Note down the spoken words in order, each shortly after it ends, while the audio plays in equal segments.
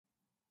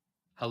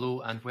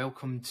Hello and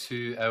welcome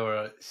to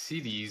our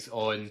series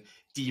on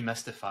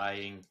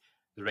demystifying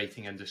the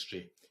writing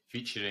industry,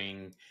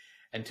 featuring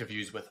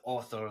interviews with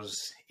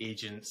authors,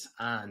 agents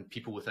and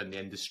people within the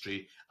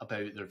industry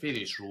about their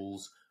various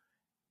roles,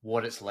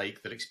 what it's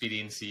like, their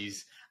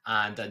experiences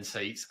and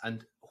insights,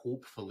 and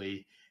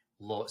hopefully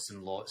lots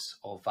and lots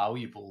of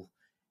valuable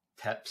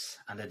tips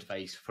and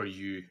advice for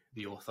you,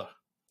 the author.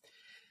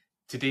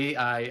 Today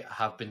I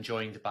have been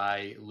joined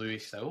by Louie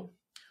Stowell.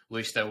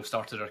 Louie Stowell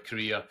started her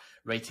career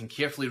writing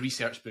carefully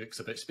researched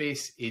books about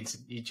space,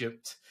 ancient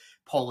Egypt,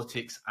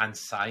 politics and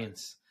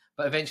science,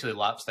 but eventually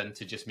lapsed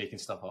into just making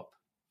stuff up.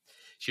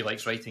 She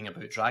likes writing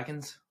about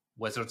dragons,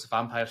 wizards,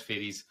 vampires,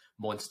 fairies,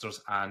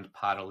 monsters and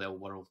parallel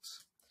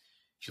worlds.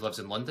 She lives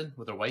in London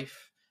with her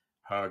wife,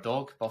 her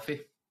dog,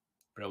 Buffy,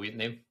 brilliant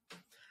name,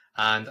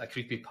 and a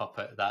creepy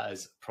puppet that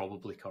is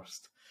probably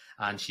cursed.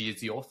 And she is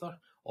the author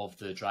of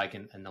the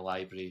Dragon in the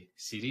Library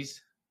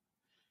series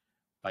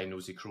by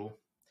Nosy Crow.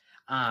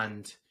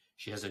 And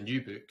she has a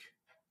new book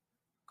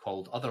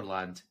called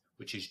Otherland,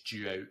 which is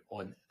due out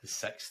on the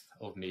 6th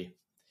of May.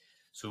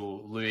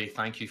 So, Louie,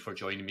 thank you for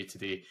joining me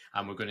today.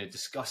 And we're going to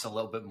discuss a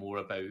little bit more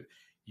about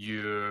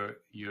your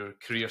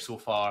career so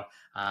far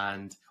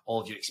and all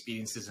of your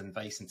experiences,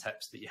 advice and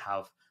tips that you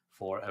have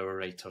for our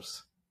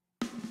writers.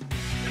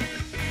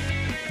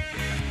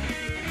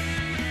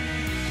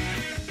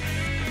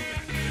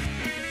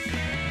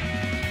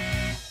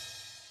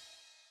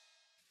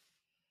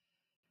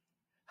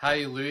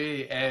 Hi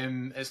Louie,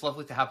 it's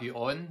lovely to have you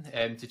on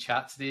to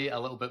chat today a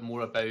little bit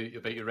more about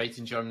your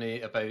writing journey,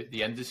 about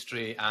the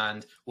industry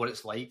and what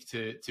it's like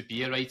to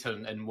be a writer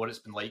and what it's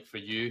been like for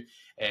you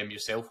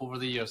yourself over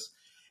the years.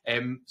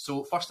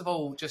 So first of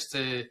all, just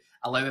to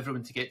allow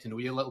everyone to get to know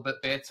you a little bit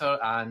better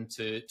and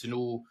to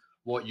know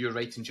what your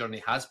writing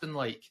journey has been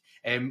like,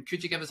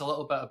 could you give us a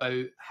little bit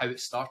about how it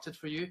started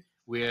for you?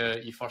 Where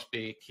you first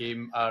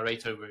became a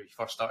writer, where you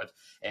first started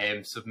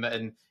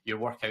submitting your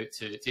work out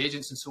to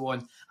agents and so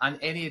on, and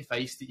any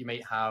advice that you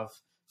might have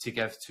to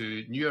give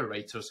to newer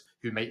writers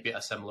who might be at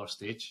a similar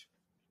stage?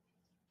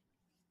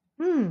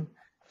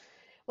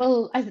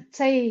 Well, I'd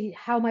say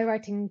how my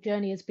writing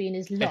journey has been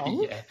is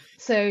long. Yeah.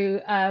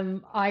 So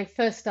I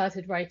first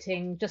started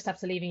writing just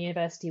after leaving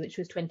university, which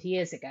was 20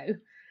 years ago.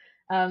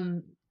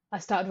 I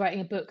started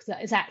writing a book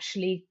that is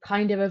actually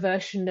kind of a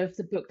version of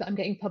the book that I'm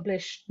getting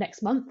published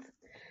next month.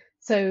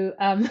 So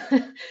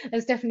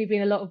there's definitely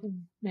been a lot of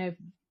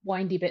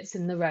windy bits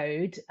in the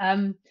road.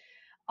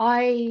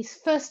 I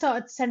first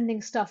started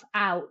sending stuff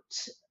out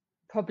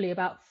probably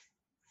about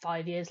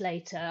 5 years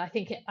later.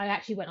 I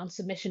actually went on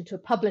submission to a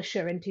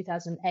publisher in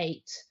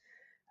 2008.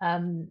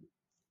 And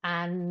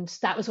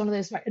that was one of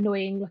those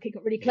annoying, like it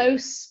got really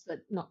close, but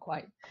not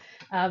quite.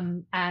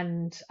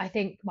 And I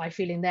think my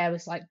feeling there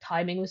was like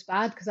timing was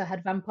bad because I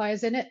had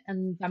vampires in it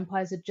and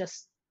vampires had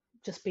just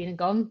been and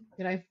gone,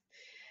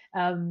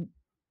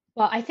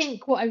 But I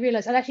think what I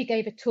realized, I actually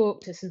gave a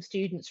talk to some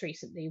students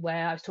recently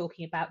where I was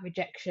talking about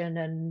rejection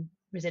and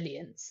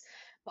resilience.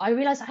 But I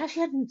realized I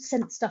actually hadn't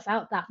sent stuff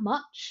out that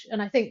much.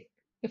 And I think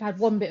if I had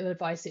one bit of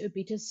advice, it would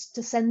be just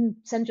to send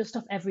your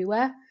stuff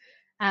everywhere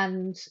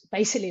and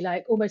basically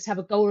like almost have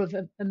a goal of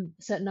a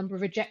certain number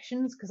of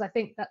rejections, because I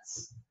think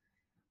that's,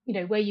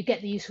 where you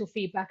get the useful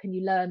feedback and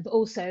you learn, but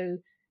also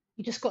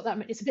you just got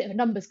that, it's a bit of a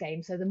numbers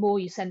game. So the more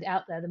you send it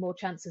out there, the more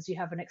chances you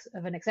have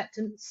of an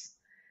acceptance.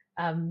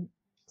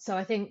 So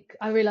I think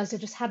I realized I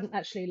just hadn't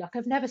actually, like,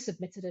 I've never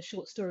submitted a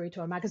short story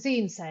to a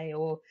magazine, say,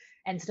 or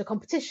entered a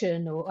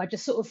competition, or I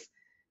just sort of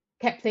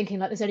kept thinking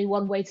like there's only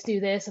one way to do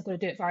this. I've got to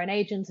do it via an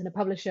agent and a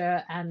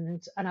publisher,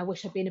 and I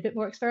wish I'd been a bit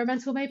more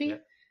experimental maybe. Yeah.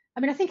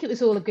 I mean, I think it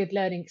was all a good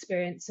learning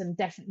experience and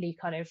definitely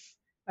kind of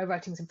my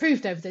writing's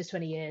improved over those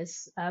 20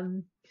 years.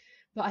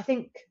 But I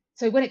think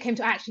so when it came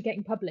to actually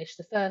getting published,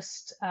 the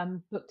first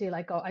book deal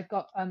I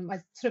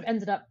sort of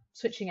ended up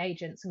switching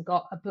agents and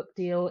got a book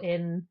deal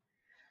in,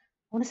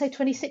 I want to say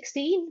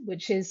 2016,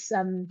 which was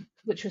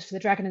for the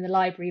Dragon in the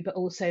Library, but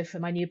also for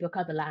my new book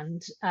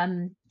Otherland.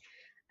 And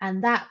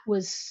that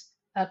was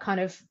a kind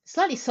of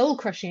slightly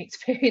soul-crushing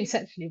experience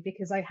actually,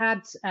 because I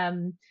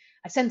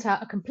sent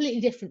out a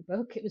completely different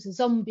book. It was a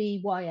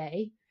zombie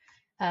YA,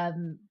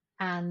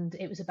 and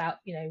it was about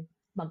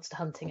monster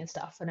hunting and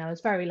stuff. And I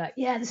was very like,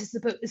 yeah, this is the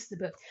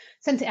book.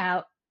 Sent it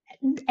out,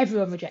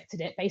 everyone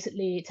rejected it.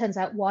 Basically, it turns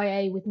out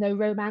YA with no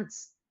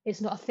romance is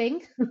not a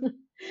thing.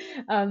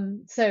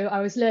 So I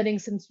was learning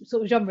some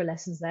sort of genre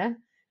lessons there.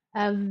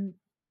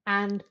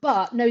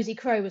 But Nosy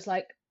Crow was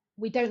like,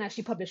 we don't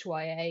actually publish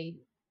YA,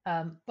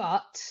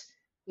 but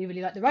we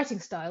really like the writing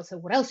style. So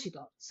what else you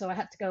got? So I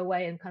had to go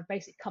away and kind of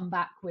basically come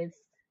back with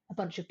a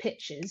bunch of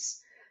pitches.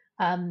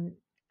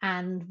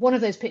 And one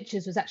of those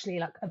pitches was actually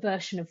like a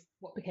version of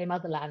what became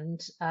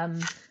Otherland,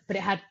 but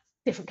it had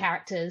different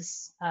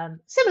characters,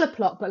 similar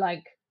plot, but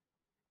like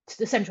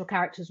the central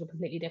characters were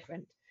completely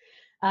different.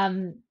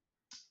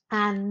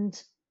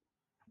 And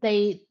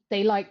they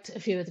liked a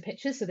few of the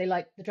pitches, so they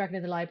liked the Dragon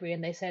in the Library,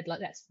 and they said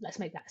like let's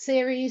make that a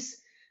series.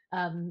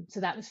 So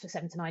that was for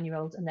 7 to 9 year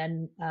olds, and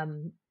then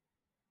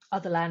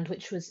Otherland,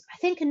 which was, I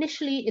think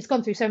initially, it's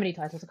gone through so many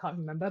titles, I can't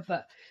remember,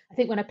 but I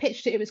think when I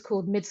pitched it, it was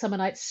called Midsummer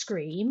Night's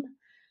Scream.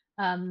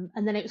 And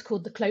then it was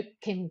called The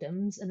Cloaked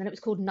Kingdoms, and then it was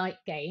called Night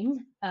Game,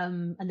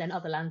 and then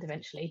Otherland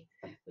eventually,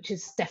 which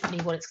is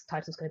definitely what its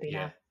title's going to be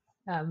now.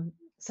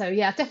 So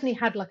yeah, I've definitely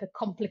had like a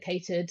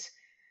complicated,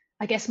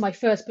 I guess my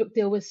first book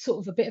deal was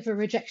sort of a bit of a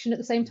rejection at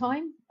the same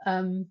time.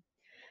 And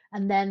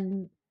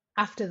then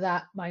after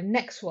that, my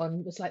next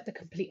one was like the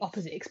complete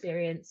opposite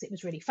experience. It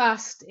was really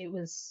fast. It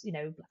was, you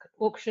know, like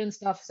auction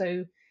stuff.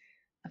 So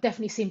I've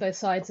definitely seen both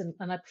sides, and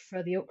I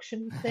prefer the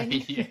auction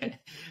thing. Yeah.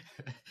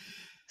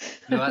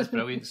 No, that's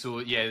brilliant. So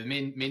yeah, the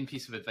main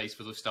piece of advice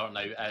for those starting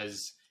out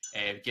is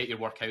get your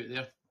work out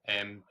there.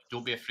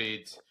 Don't be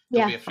afraid.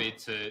 Don't be afraid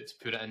to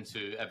put it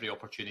into every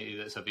opportunity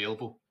that's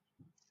available.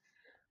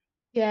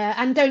 Yeah,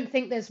 and don't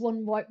think there's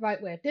one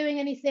right way of doing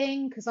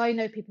anything, because I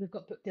know people who've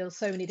got book deals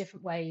so many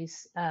different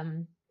ways,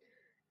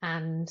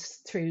 and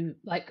through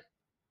like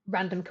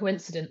random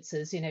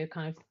coincidences, you know,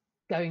 kind of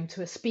going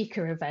to a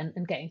speaker event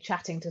and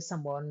chatting to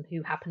someone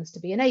who happens to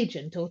be an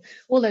agent, or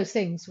all those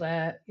things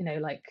where, you know,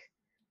 like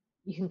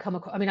you can come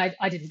across. I mean,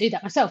 I didn't do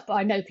that myself, but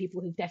I know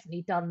people who've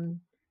definitely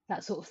done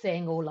that sort of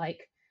thing, or like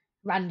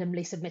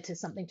randomly submitted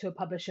something to a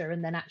publisher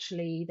and then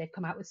actually they've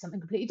come out with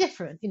something completely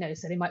different, you know.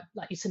 So they might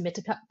like you submit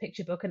a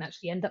picture book and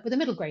actually end up with a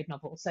middle grade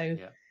novel. So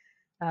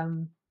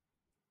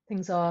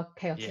things are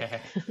chaotic. Yeah,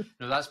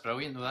 no, that's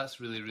brilliant. No, that's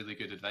really, really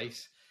good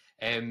advice.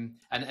 And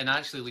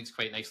actually leads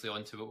quite nicely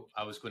on to what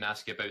I was going to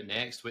ask you about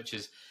next, which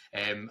is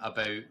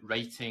about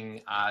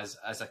writing as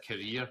a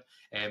career.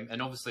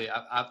 And obviously,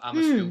 I'm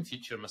a school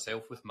teacher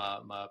myself with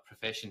my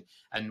profession,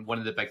 and one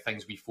of the big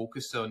things we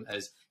focus on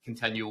is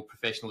continual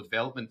professional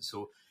development.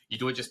 So you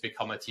don't just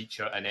become a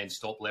teacher and then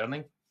stop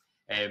learning.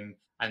 And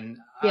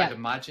I'd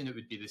imagine it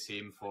would be the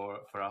same for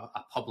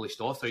a published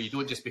author. You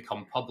don't just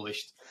become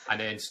published and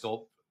then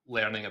stop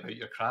learning about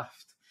your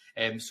craft.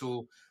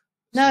 So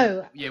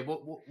yeah,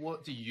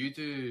 what do you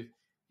do?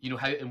 You know,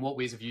 how, in what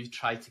ways have you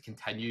tried to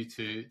continue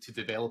to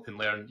develop and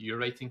learn your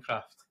writing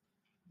craft?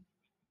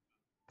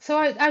 So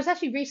I was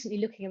actually recently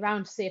looking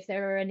around to see if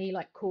there are any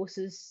like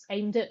courses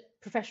aimed at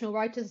professional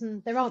writers,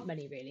 and there aren't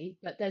many really,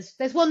 but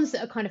there's ones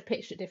that are kind of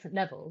pitched at different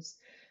levels.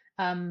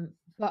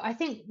 But I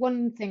think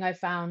one thing I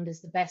found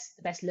is the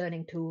best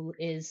learning tool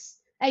is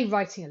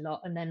writing a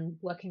lot and then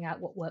working out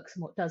what works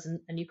and what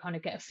doesn't, and you kind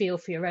of get a feel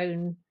for your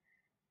own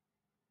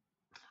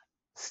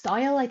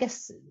style. I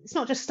guess it's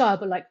not just style,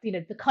 but like, you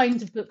know, the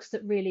kinds of books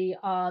that really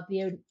are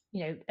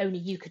only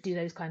you could do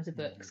those kinds of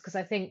books. Because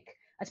I think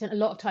I spent a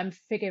lot of time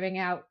figuring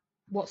out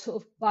what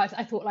sort of,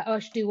 I thought like, oh, I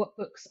should do what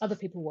books other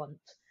people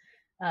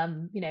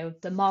want, you know,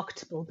 the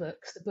marketable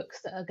books, the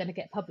books that are going to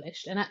get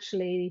published. And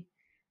actually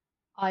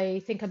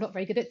I think I'm not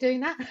very good at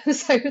doing that.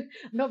 So I'm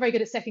not very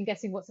good at second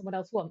guessing what someone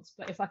else wants,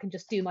 but if I can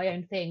just do my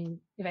own thing,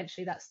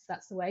 eventually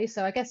that's the way.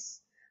 So I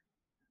guess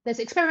there's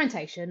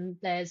experimentation,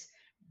 there's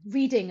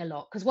reading a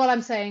lot, because while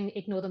I'm saying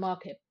ignore the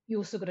market, you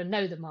also got to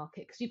know the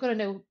market, because you've got to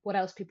know what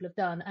else people have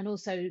done and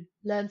also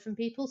learn from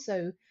people.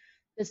 So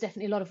there's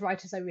definitely a lot of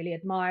writers I really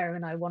admire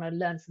and I want to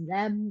learn from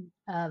them.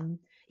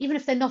 Even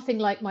if they're nothing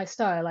like my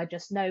style, I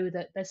just know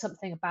that there's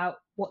something about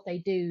what they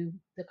do,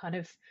 the kind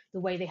of the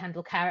way they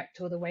handle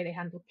character or the way they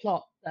handle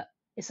plot, that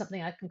is something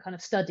I can kind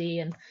of study.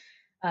 And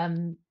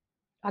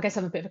I guess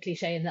I'm a bit of a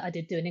cliche in that I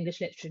did do an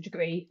English literature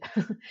degree,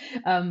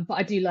 but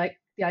I do like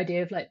the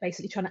idea of like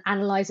basically trying to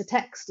analyze a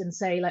text and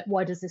say like,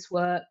 why does this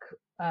work?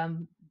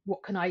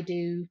 What can I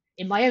do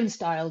in my own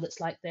style that's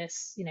like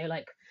this? You know,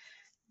 like,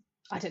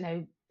 I don't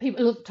know,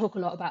 people talk a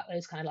lot about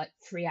those kind of like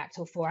 3-act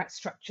or 4-act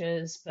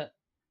structures, but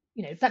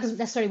you know, that doesn't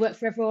necessarily work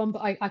for everyone,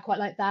 but I quite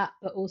like that.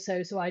 But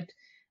also, so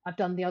I've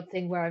done the odd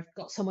thing where I've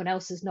got someone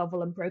else's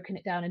novel and broken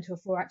it down into a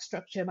 4-act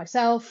structure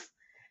myself.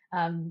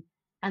 And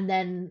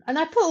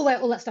I put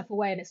all that stuff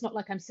away, and it's not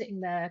like I'm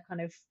sitting there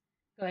kind of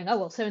going, oh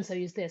well, so and so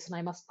used this and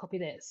I must copy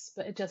this,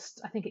 but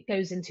I think it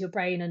goes into your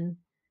brain and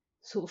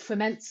sort of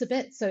ferments a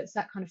bit. So it's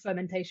that kind of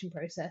fermentation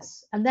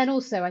process. And then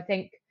also I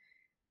think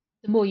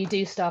the more you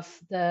do stuff,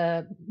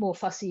 the more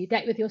fussy you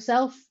get with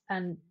yourself,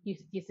 and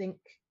you think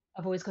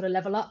I've always got to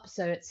level up.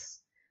 So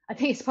I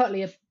think it's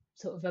partly a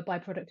sort of a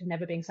byproduct of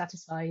never being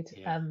satisfied.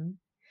 Yeah.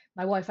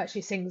 My wife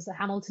actually sings the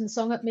Hamilton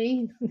song at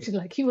me. She's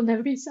like, "You will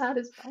never be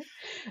satisfied."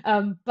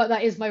 But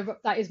that is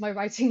my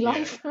writing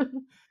life.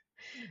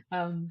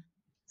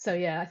 So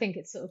yeah, I think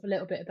it's sort of a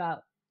little bit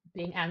about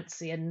being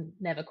antsy and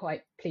never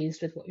quite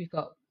pleased with what we've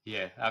got.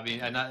 Yeah, I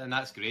mean, and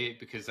that's great,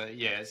 because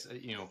it's,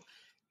 you know,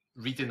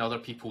 reading other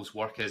people's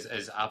work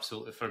is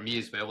absolutely, for me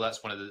as well,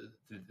 that's one of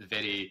the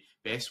very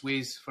best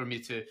ways for me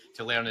to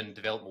learn and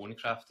develop my own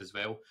craft as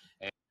well.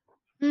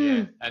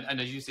 Yeah,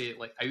 and as you say,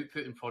 like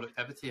output and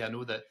productivity, I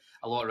know that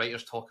a lot of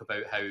writers talk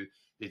about how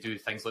they do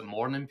things like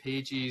morning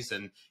pages,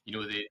 and you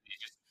know, they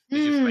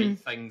just write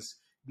things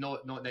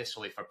not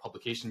necessarily for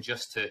publication,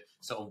 just to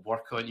sort of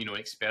work on, you know,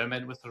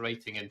 experiment with the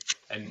writing,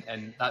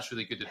 and that's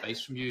really good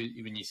advice from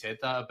you when you said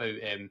that about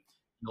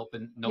not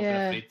being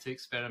afraid to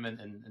experiment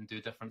and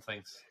do different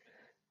things.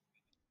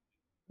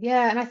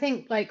 Yeah, and I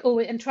think like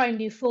always and trying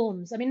new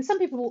forms. I mean, some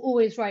people will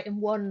always write in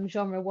one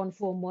genre, one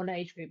form, one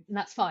age group, and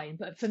that's fine.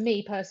 But for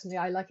me personally,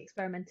 I like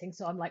experimenting.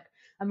 So I'm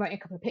writing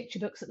a couple of picture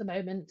books at the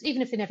moment.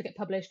 Even if they never get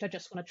published, I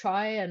just want to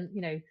try and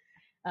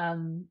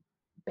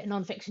bit of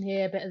non-fiction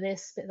here, bit of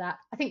this, bit of that.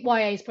 I think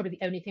YA is probably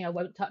the only thing I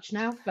won't touch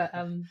now, but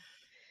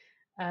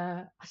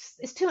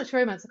it's too much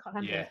romance. I can't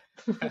handle Yeah.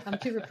 it. I'm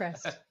too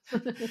repressed.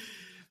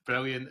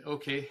 Brilliant.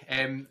 Okay.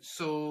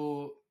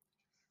 So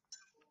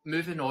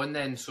moving on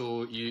then,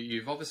 so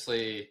you've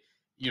obviously,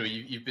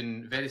 you've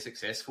been very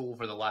successful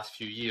over the last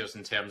few years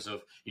in terms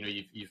of,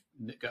 you've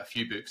got a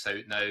few books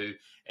out now,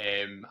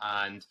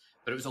 and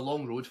but it was a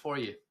long road for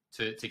you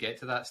to get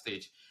to that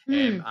stage.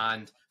 Mm,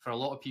 And for a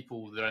lot of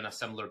people, they're in a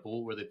similar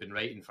boat where they've been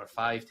writing for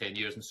 5, 10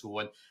 years and so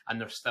on, and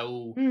they're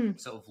still mm.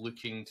 sort of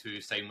looking to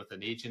sign with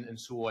an agent and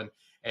so on.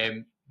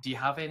 Do you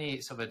have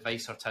any sort of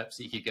advice or tips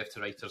that you could give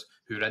to writers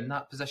who are in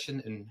that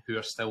position and who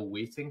are still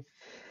waiting?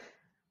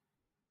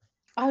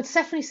 I would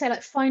definitely say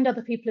like find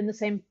other people in the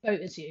same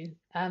boat as you.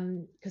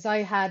 Because I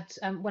had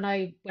when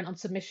I went on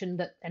submission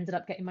that ended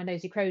up getting my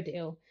Nosy Crow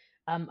deal,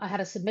 I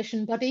had a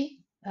submission buddy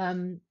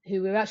who we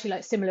were actually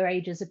like similar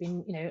ages, had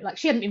been, like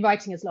she hadn't been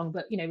writing as long,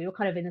 but we were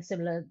kind of in a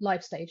similar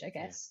life stage, I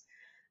Yeah. guess.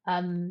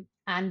 And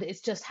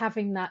it's just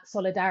having that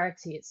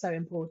solidarity, it's so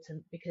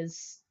important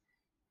because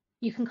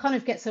you can kind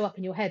of get so up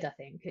in your head, I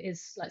think. It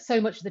is like so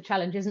much of the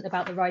challenge isn't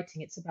about the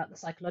writing, it's about the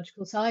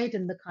psychological side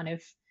and the kind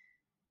of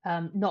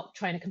not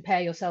trying to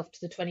compare yourself to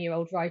the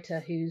 20-year-old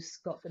writer who's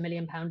got the £1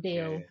 million Yeah,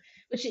 deal, yeah.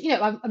 which,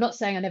 I'm not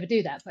saying I never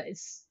do that, but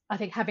I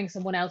think having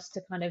someone else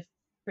to kind of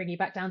bring you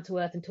back down to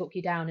earth and talk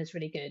you down is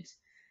really good.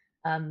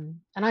 And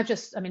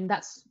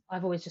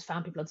I've always just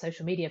found people on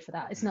social media for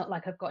that. It's Mhm. not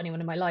like I've got anyone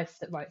in my life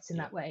that writes in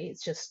Yeah. that way.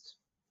 It's just,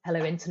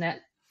 hello,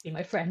 internet, be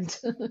my friend.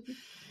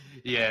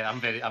 Yeah, I'm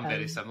very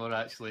um, similar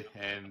actually.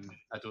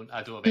 I don't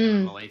have anyone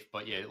in my mm, life,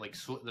 but yeah, like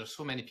so there's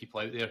so many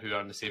people out there who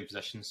are in the same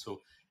position.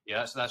 So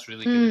yeah, that's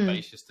really good mm.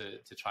 advice, just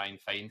to try and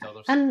find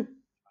others. And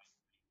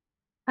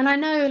And I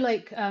know,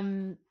 like, I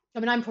mean,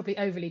 I'm probably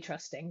overly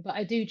trusting, but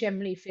I do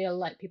generally feel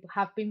like people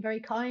have been very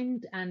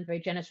kind and very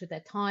generous with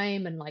their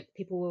time, and like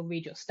people will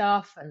read your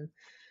stuff. And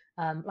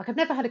like, I've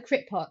never had a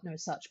crit partner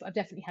as such, but I've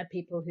definitely had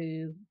people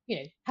who,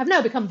 have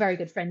now become very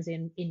good friends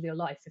in real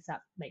life, if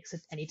that makes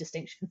any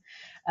distinction.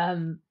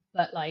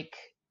 But like,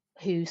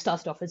 who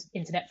started off as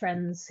internet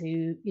friends,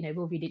 who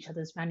will read each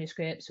other's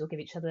manuscripts, will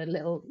give each other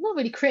little, not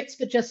really crits,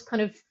 but just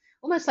kind of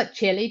almost like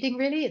cheerleading.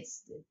 Really,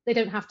 they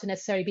don't have to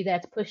necessarily be there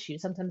to push you.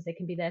 Sometimes they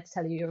can be there to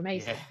tell you you're Yeah,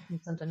 amazing,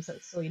 and sometimes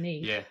that's all you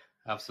need. yeah,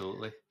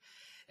 absolutely.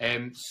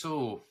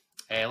 So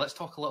let's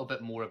talk a little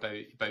bit more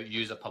about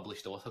you as a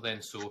published author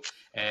then. So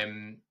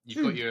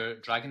you've got Hmm. your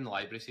Dragon in the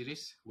Library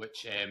series,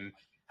 which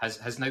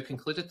has now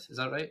concluded. Is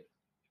that right?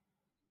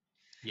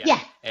 Yeah.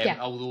 Yeah, yeah.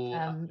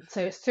 Although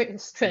So it's Yeah,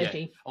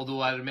 trilogy. although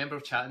I remember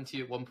chatting to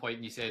you at one point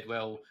and you said,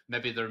 well,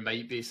 maybe there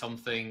might be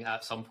something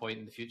at some point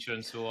in the future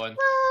and so on.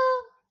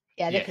 Well,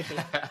 yeah, there Yeah, could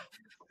be.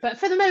 But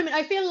for the moment,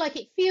 I feel like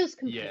it feels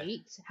yeah,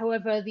 complete.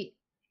 However, the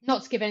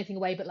not to give anything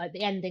away, but like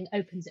the ending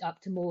opens it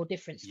up to more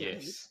different yes.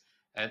 stories.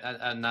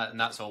 And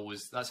that's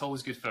always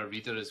good for a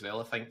reader as well.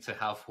 I think to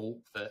have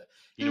hope that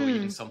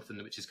even Mm, something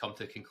which has come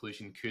to a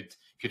conclusion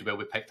could well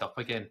be picked up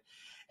again.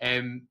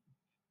 Um,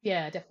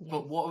 yeah, definitely.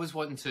 But what I was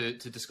wanting to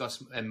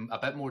discuss in a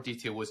bit more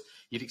detail was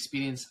your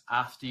experience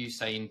after you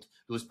signed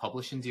those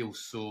publishing deals.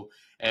 So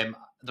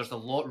there's a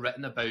lot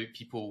written about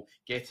people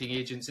getting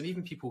agents and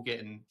even people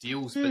getting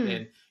deals, but Mm,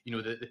 then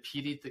the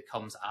period that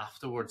comes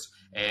afterwards,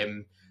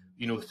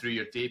 through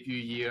your debut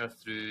year,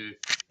 through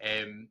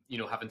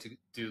having to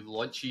do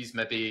launches,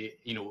 maybe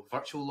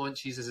virtual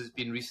launches as it's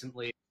been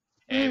recently.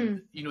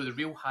 mm, The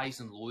real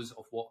highs and lows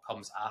of what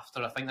comes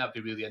after. I think that'd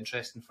be really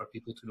interesting for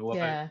people to know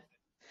about. yeah.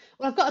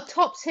 Well, I've got a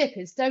top tip: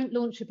 is don't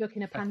launch a book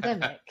in a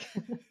pandemic.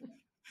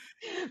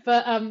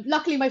 But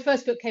luckily, my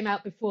first book came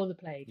out before the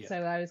plague, Yeah. so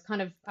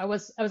I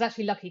was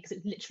actually lucky because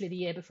it's literally the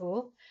year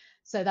before.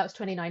 So that was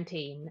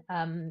 2019,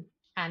 and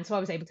so I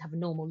was able to have a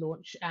normal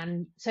launch.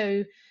 And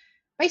so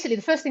basically,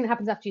 the first thing that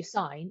happens after you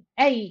sign,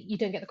 you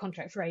don't get the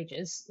contract for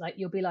ages. Like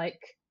you'll be like,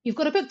 you've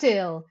got a book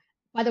deal.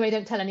 By the way,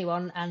 don't tell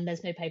anyone, and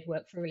there's no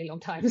paperwork for a really long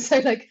time. So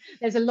like,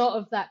 there's a lot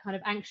of that kind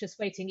of anxious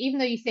waiting. Even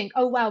though you think,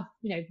 oh wow,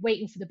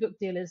 waiting for the book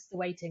deal is the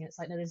waiting. It's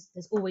like no, there's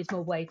always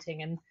more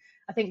waiting, and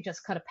I think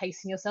just kind of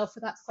pacing yourself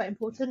for that's quite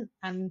important.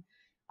 And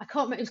I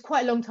can't remember, it was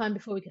quite a long time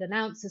before we could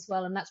announce as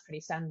well, and that's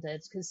pretty standard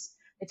because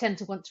they tend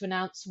to want to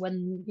announce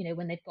when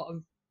they've got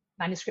a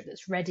manuscript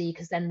that's ready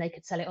because then they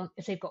could sell it on,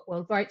 if they've got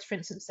world rights, for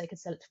instance, they could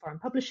sell it to foreign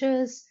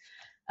publishers.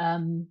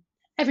 um,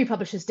 every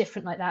publisher is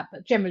different like that,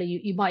 but generally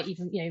you might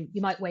even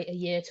you might wait a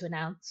year to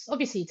announce.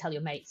 Obviously you tell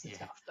your mates and Yeah.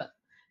 stuff, but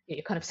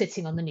you're kind of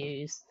sitting on the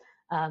news.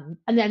 And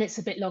then it's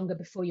a bit longer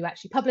before you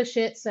actually publish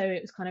it, so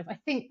it was kind of, I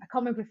can't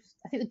remember if,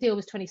 I think the deal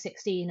was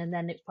 2016 and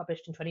then it was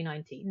published in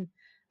 2019,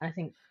 and I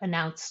think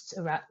announced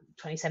around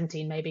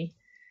 2017 maybe.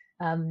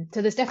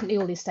 So there's definitely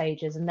all these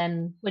stages, and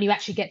then when you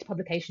actually get to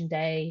publication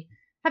day,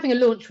 having a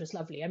launch was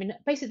lovely. I mean,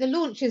 basically, the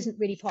launch isn't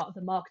really part of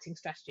the marketing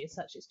strategy as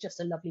such. It's just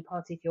a lovely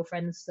party for your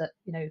friends that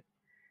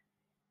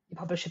your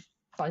publisher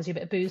buys you a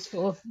bit of booze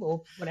for,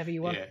 or whatever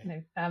you want.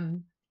 Yeah.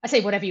 I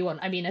say whatever you want.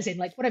 I mean, as in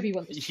like whatever you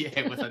want.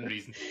 Yeah, within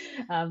reason.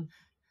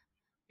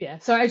 Yeah.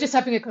 So I was just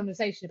having a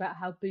conversation about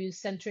how booze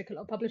centric a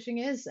lot of publishing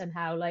is, and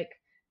how like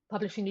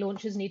publishing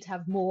launches need to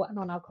have more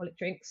non-alcoholic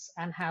drinks,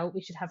 and how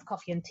we should have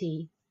coffee and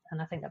tea.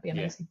 And I think that'd be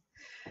amazing.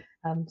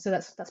 So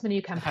that's my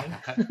new campaign.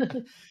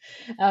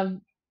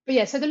 But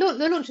yeah, so the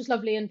launch is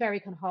lovely and very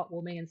kind of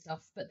heartwarming and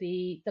stuff. But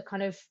the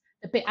kind of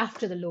the bit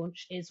after the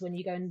launch is when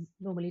you go and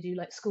normally do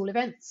like school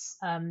events.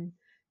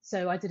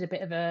 So I did a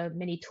bit of a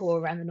mini tour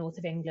around the north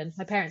of England.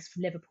 My parents are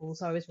from Liverpool,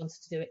 so I always wanted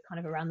to do it kind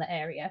of around the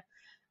area.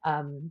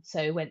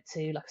 So went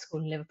to like a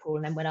school in Liverpool,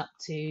 and then went up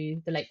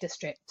to the Lake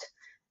District,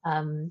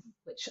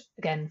 which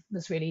again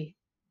was really,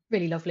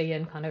 really lovely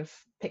and kind of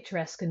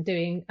picturesque and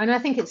doing. And I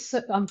think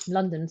I'm from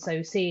London,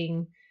 so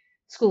seeing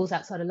schools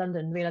outside of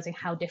London, realizing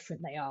how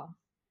different they are,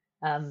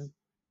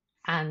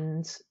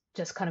 and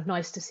just kind of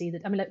nice to see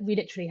that. I mean, like, we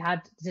literally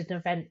did an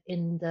event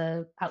in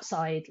the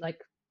outside, like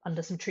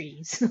under some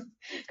trees,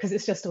 because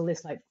it's just all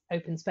this like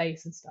open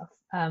space and stuff.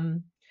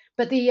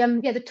 But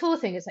the tour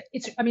thing is like,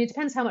 I mean, it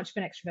depends how much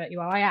of an extrovert you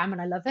are. I am,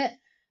 and I love it.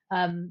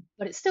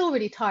 But it's still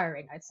really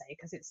tiring, I'd say,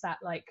 because it's that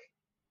like,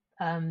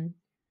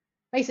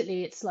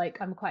 basically it's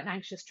like I'm quite an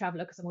anxious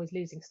traveler because I'm always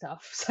losing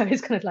stuff. So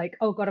it's kind of like,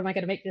 oh God, am I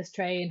going to make this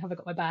train? Have I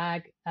got my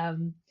bag?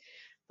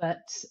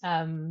 But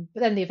then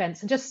the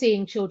events and just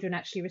seeing children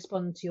actually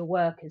respond to your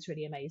work is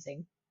really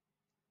amazing.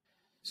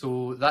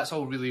 So that's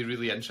all really,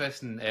 really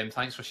interesting.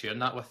 Thanks for sharing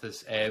that with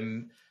us.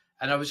 And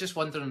I was just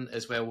wondering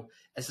as well,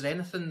 is there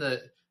anything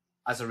that,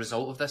 as a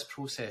result of this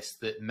process,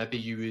 that maybe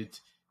you would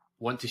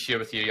want to share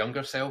with your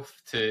younger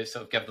self to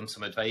sort of give them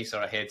some advice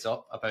or a heads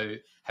up about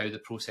how the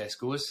process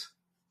goes?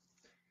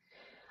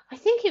 I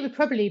think it would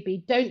probably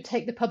be, don't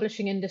take the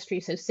publishing industry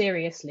so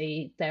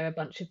seriously. They're a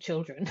bunch of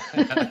children.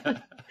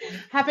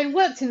 Having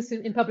worked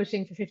in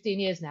publishing for 15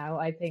 years now,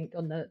 I think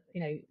on the,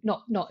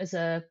 not as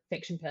a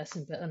fiction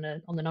person, but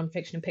on the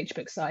non-fiction and picture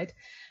book side,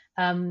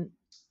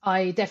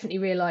 I definitely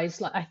realized,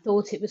 like, I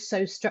thought it was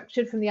so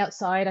structured from the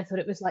outside. I thought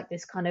it was like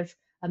this kind of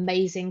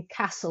amazing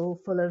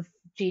castle full of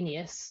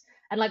genius.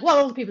 And like, while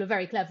all the people are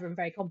very clever and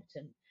very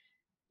competent,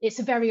 it's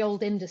a very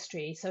old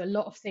industry, so a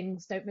lot of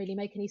things don't really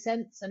make any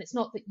sense. And it's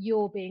not that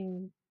you're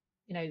being,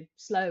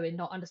 slow in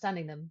not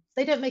understanding them.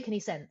 They don't make any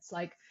sense.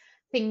 Like,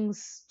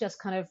 things just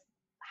kind of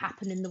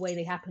happen in the way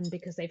they happen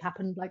because they've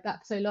happened like that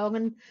for so long.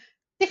 And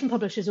different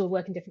publishers all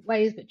work in different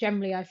ways, but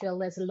generally I feel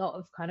there's a lot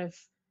of kind of,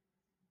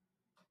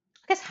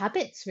 I guess,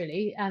 habits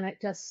really. And it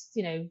just,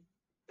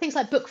 things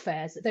like book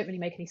fairs that don't really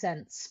make any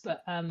sense.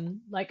 But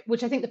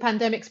which I think the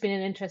pandemic's been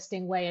an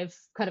interesting way of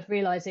kind of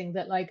realizing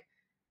that, like,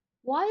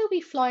 why are we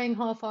flying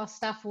half our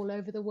staff all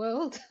over the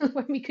world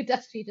when we could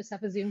actually just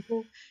have a Zoom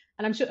call?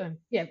 And I'm sure,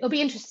 it'll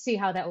be interesting to see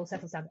how that all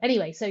settles down.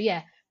 Anyway, so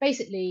yeah,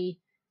 basically,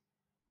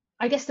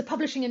 I guess the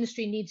publishing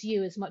industry needs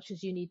you as much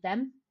as you need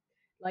them.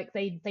 Like,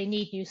 they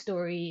need new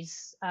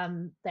stories.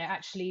 They're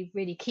actually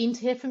really keen to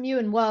hear from you.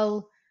 And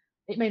while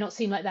it may not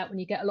seem like that when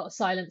you get a lot of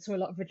silence or a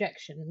lot of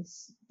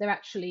rejections,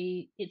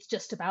 it's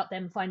just about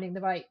them finding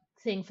the right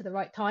thing for the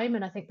right time.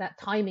 And I think that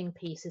timing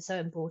piece is so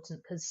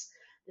important, because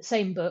the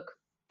same book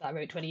that I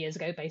wrote 20 years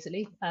ago,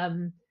 basically,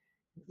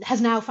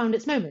 has now found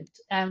its moment.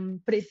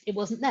 But it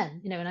wasn't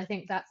then, and I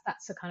think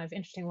that's a kind of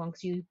interesting one,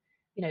 because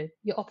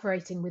you're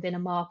operating within a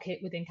market,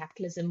 within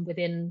capitalism,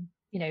 within,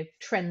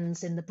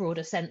 trends in the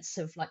broader sense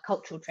of like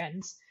cultural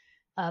trends.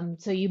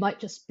 So you might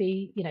just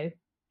be,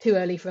 too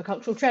early for a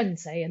cultural trend,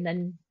 say, and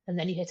then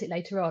you hit it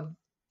later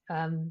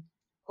on,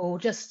 or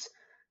just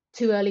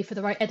too early for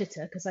the right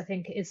editor, because I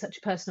think it is such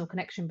a personal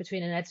connection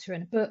between an editor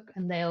and a book,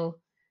 and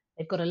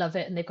they've got to love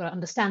it and they've got to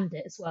understand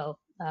it as well.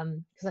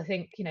 Because I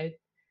think, the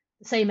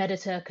same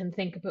editor can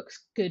think a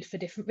book's good for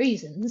different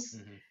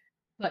reasons,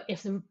 but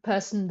if the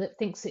person that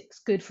thinks it's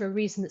good for a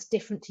reason that's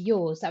different to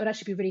yours, that would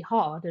actually be really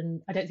hard,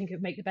 and I don't think it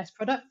would make the best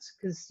product,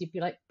 because you'd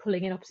be like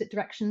pulling in opposite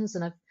directions,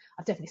 and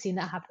I've definitely seen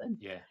that happen.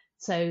 Yeah.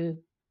 So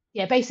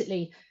yeah,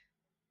 basically,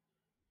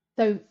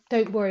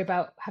 don't worry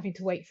about having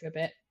to wait for a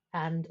bit,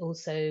 and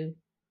also,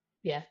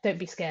 yeah, don't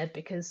be scared,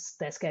 because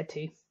they're scared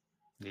too.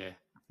 Yeah,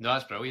 no,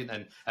 that's brilliant,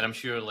 and I'm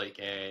sure like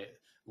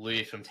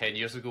Louie from 10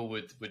 years ago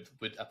would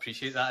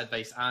appreciate that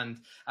advice, and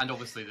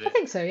obviously I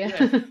think so,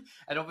 yeah.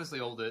 And obviously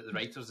all the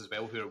writers as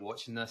well who are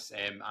watching this,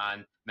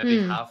 and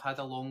maybe have had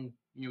a long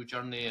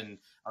journey and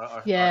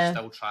are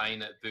still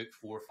trying at book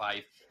 4,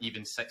 5,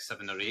 even 6,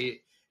 7, or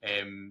 8.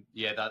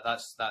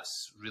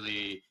 That's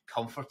really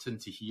comforting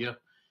to hear.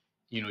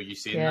 You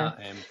saying that.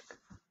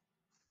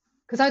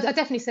 Because I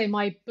definitely say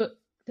my book,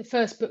 the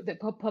first book that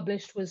got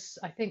published, was,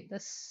 I think, the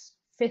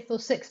 5th or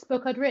 6th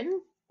book I'd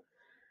written.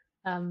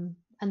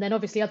 And then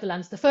obviously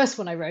Otherland's the first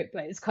one I wrote,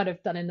 but it's kind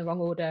of done in the wrong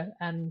order,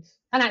 and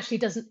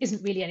actually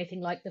isn't really anything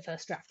like the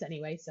first draft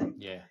anyway. So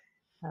yeah,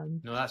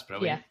 no, that's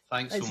brilliant. Yeah,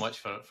 thanks so much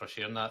for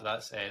sharing that.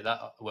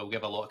 That will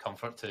give a lot of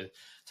comfort to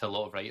a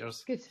lot of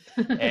writers. Good.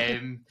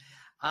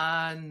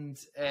 And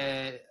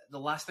the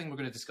last thing we're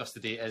going to discuss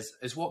today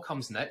is what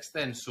comes next.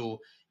 Then,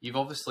 so you've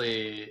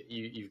obviously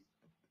you've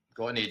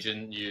got an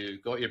agent, you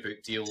got your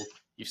book deal,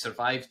 you've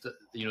survived,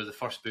 the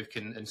first book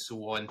and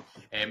so on,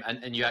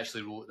 and you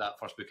actually wrote that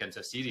first book into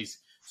a series.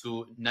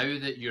 So now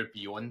that you're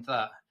beyond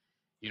that,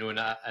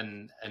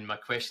 and my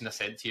question I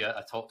sent to you,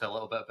 I talked a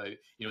little bit about,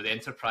 the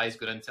Enterprise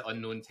going into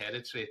unknown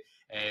territory,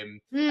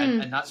 and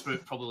that's what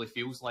it probably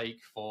feels like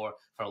for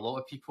a lot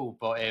of people.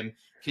 But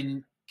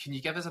can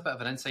you give us a bit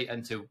of an insight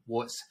into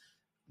what's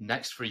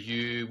next for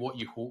you, what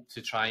you hope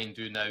to try and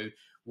do now,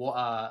 what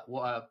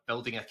a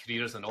building a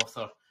career as an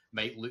author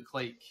might look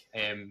like,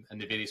 and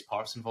the various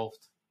parts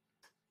involved?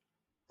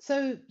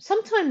 So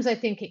sometimes I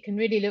think it can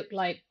really look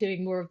like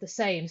doing more of the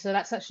same. So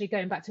that's actually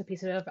going back to a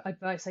piece of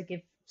advice I give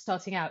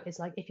starting out, is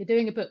like, if you're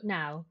doing a book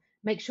now,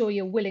 make sure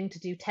you're willing to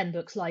do 10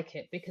 books like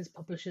it, because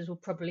publishers will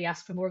probably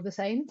ask for more of the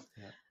same.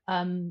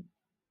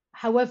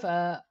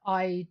 However,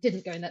 I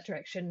didn't go in that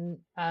direction.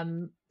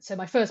 So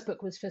my first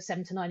book was for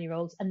 7 to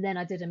 9-year-olds, and then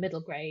I did a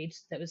middle grade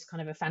that was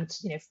kind of a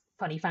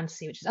funny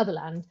fantasy, which is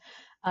Otherland.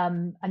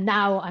 And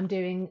now I'm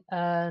doing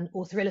an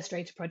author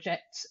illustrator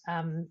project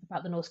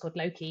about the Norse god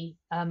Loki,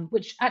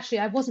 which actually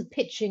I wasn't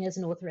pitching as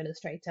an author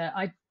illustrator.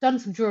 I'd done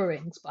some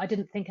drawings, but I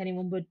didn't think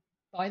anyone would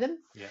buy them.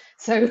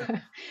 So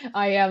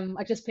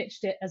I just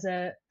pitched it as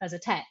a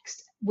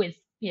text with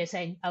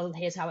saying, oh,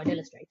 here's how I'd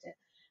illustrate it.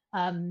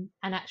 And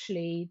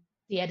actually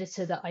the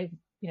editor that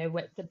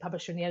the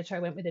publisher and the editor I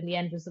went with in the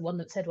end was the one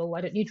that said, well,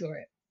 why don't you draw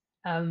it?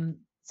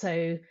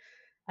 So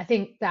I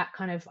think that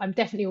kind of, I'm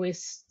definitely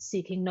always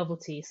seeking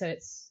novelty. So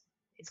it's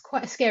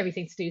quite a scary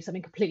thing to do,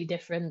 something completely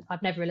different.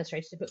 I've never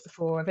illustrated a book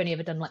before. I've only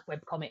ever done like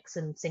web comics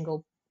and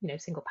single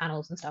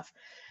panels and stuff.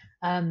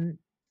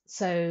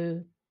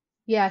 So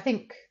yeah, I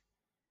think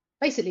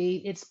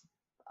basically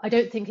I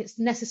don't think it's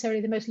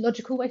necessarily the most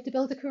logical way to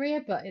build a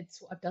career, but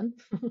it's what I've done.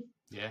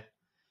 Yeah.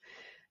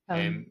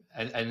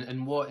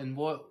 And what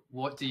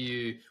would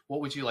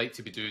you like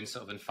to be doing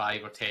sort of in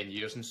 5 or 10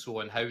 years and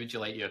so on? How would you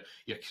like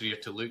your career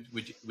to look?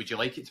 Would you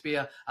like it to be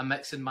a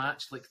mix and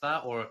match like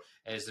that, or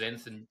is there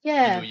anything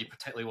you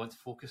particularly want to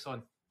focus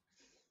on?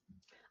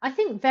 I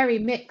think very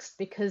mixed,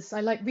 because I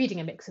like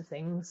reading a mix of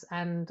things,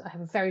 and I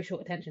have a very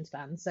short attention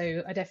span.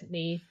 So I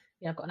definitely,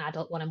 I've got an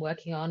adult one I'm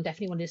working on.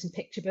 Definitely want to do some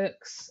picture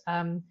books.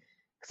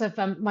 Because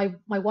I've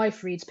my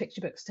wife reads picture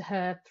books to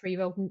her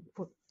 3-year-old and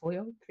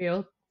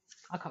 4-year-old.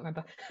 I can't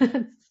remember.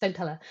 Don't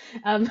tell her.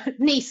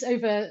 Niece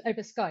over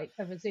Skype,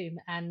 over Zoom,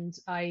 and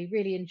I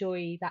really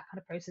enjoy that kind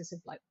of process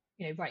of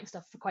writing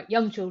stuff for quite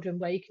young children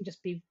where you can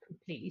just be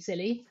completely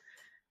silly.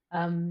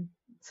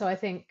 So I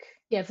think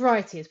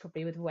variety is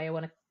probably the way I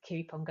want to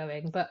keep on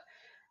going, but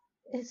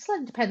it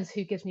slightly depends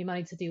who gives me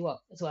money to do what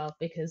as well,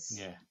 because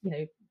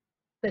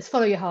there's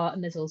follow your heart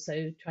and there's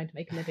also trying to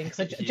make a living. Because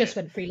I just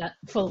went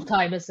full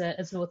time as an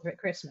author at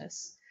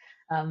Christmas,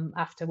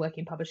 after working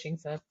in publishing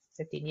for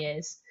 15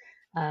 years.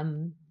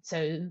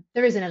 So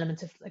there is an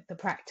element of the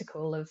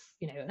practical of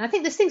and I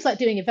think there's things like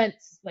doing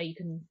events where you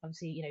can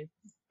obviously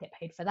get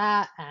paid for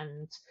that,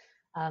 and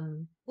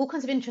all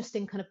kinds of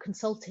interesting kind of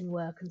consulting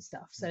work and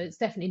stuff. So it's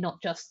definitely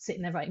not just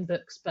sitting there writing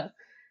books, but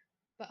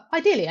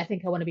ideally I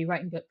think I want to be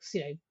writing books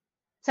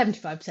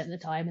 75% of the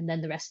time, and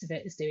then the rest of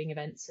it is doing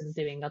events and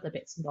doing other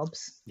bits and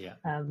bobs.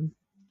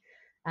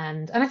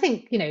 And I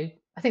think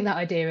I think that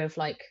idea of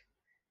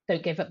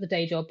don't give up the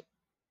day job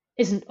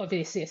isn't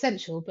obviously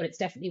essential, but it's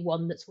definitely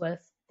one that's worth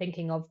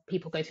thinking of.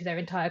 People go through their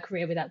entire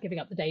career without giving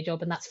up the day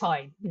job, and that's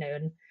fine,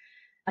 and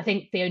I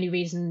think not the only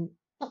reason,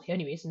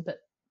 but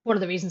one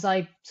of the reasons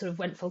I sort of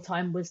went full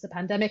time was the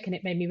pandemic, and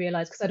it made me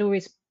realize, because I'd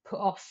always put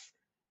off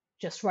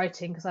just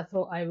writing because I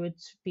thought I would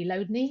be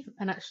lonely,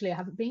 and actually I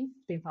haven't been.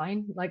 It's been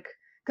fine,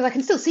 because I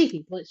can still see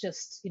people. It's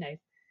just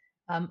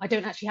I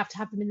don't actually have to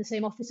have them in the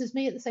same office as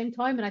me at the same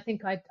time, and I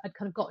think I'd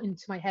kind of got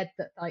into my head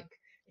that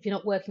if you're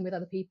not working with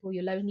other people,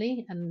 you're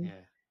lonely, and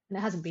it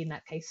hasn't been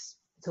that case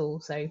at all.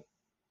 So,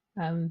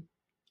 but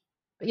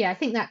yeah, I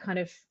think that kind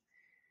of,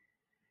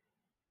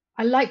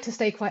 I like to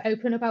stay quite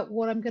open about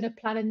what I'm going to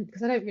plan in,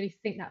 because I don't really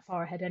think that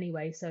far ahead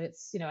anyway. So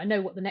it's, I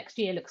know what the next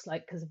year looks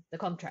like because of the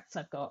contracts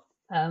I've got,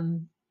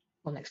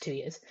 next 2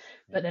 years,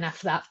 but then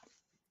after that,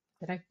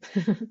 I don't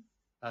know.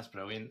 That's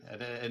brilliant.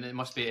 And it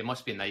must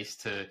be nice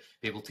to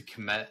be able to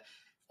commit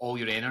all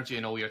your energy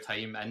and all your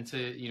time into,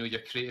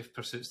 your creative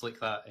pursuits like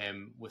that,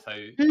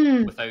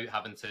 without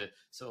having to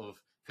sort of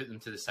put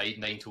them to the side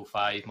 9 till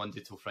 5, Monday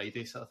till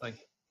Friday sort of thing.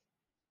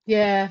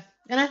 Yeah.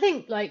 And I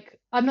think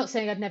I'm not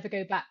saying I'd never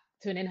go back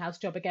to an in-house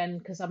job again,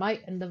 because I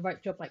might, and the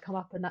right job might come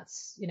up, and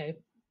that's,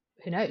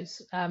 who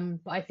knows.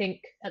 But I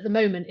think at the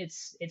moment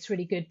it's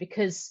really good,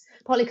 because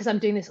partly because I'm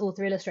doing this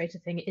author illustrator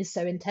thing, it is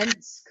so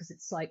intense, because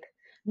it's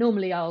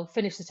normally I'll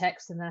finish the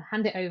text and then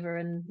hand it over,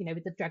 and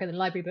with the Dragon and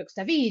Library books,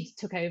 David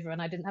took over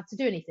and I didn't have to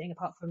do anything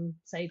apart from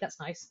say that's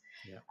nice.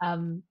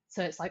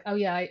 So it's oh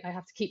yeah, I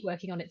have to keep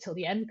working on it till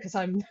the end, because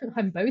I'm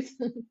both.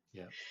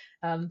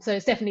 So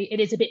it's definitely,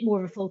 it is a bit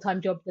more of a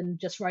full-time job than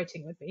just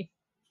writing would be.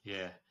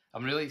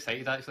 I'm really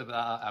excited actually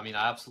about that. I mean,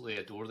 I absolutely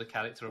adore the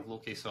character of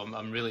Loki, so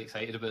I'm really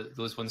excited about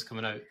those ones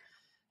coming out.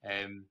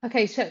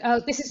 Okay,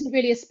 so this isn't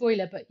really a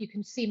spoiler, but you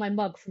can see my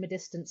mug from a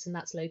distance, and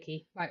that's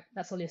Loki. Right,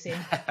 that's all you're seeing.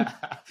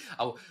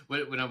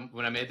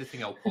 When I'm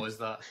editing, I'll pause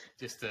that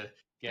just to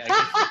get a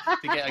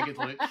good to get a good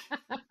look.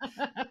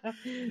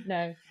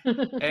 No.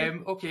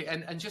 Okay,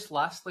 and just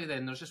lastly,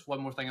 then there's just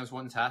one more thing I was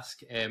wanting to ask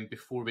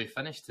before we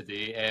finish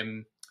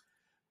today.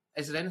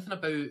 Is there anything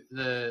about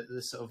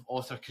the sort of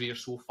author career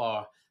so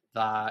far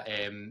that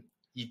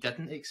you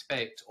didn't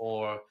expect,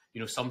 or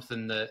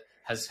something that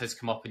has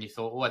come up and you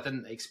thought, oh, I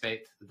didn't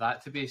expect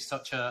that to be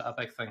such a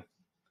big thing?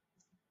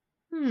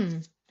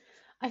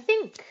 I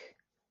think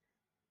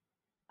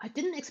I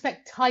didn't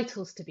expect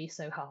titles to be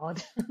so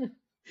hard.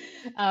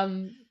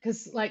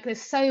 Because like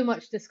there's so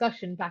much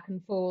discussion back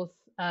and forth,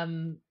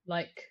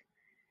 like,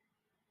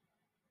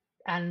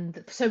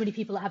 and so many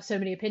people that have so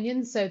many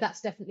opinions. So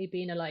that's definitely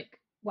been a like,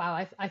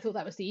 wow, I thought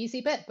that was the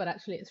easy bit, but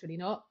actually it's really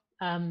not.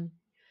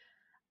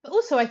 But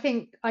also I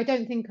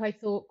don't think I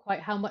thought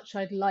quite how much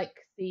I'd like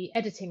the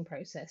editing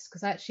process,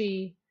 because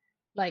actually,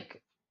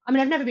 like, I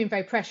mean, I've never been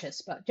very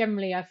precious, but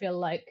generally I feel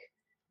like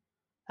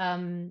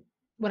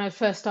when I was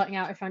first starting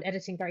out, I found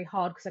editing very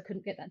hard because I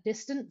couldn't get that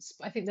distance.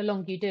 But I think the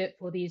longer you do it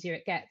for, the easier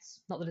it gets.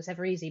 Not that it's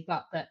ever easy,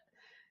 but that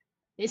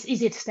it's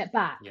easier to step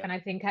back. Yeah, And I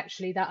think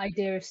actually that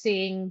idea of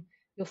seeing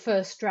your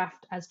first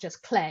draft as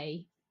just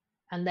clay,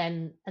 and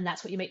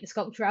that's what you make the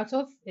sculpture out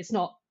of. It's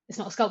not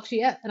a sculpture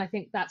yet, and I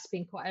think that's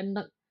been quite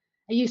a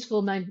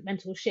useful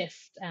mental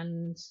shift,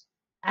 and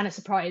a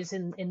surprise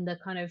in the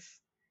kind of,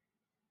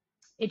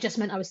 it just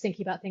meant I was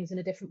thinking about things in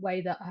a different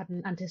way that I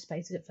hadn't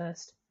anticipated at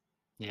first.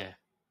 yeah.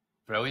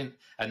 Brilliant,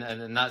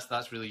 and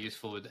that's really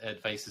useful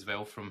advice as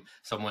well from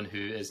someone who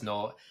is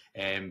not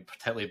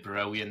particularly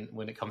brilliant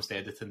when it comes to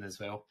editing as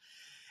well.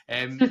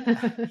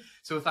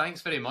 So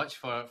thanks very much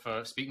for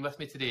speaking with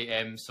me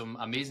today. Some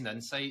amazing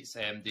insights.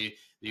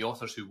 The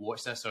authors who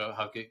watch this are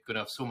going to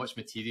have so much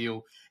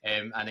material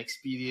and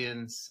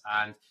experience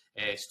and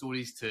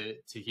stories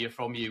to hear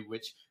from you,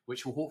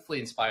 which will hopefully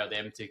inspire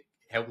them to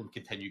help them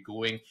continue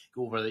going,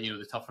 go over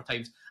the tougher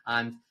times,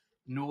 and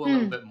know a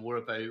little bit more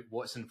about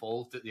what's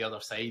involved at the other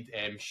side.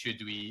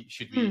 Should we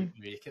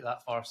make it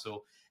that far?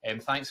 So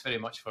thanks very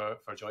much for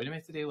joining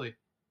me today, Lou.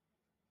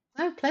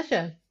 Oh,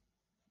 pleasure.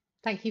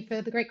 Thank you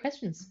for the great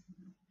questions.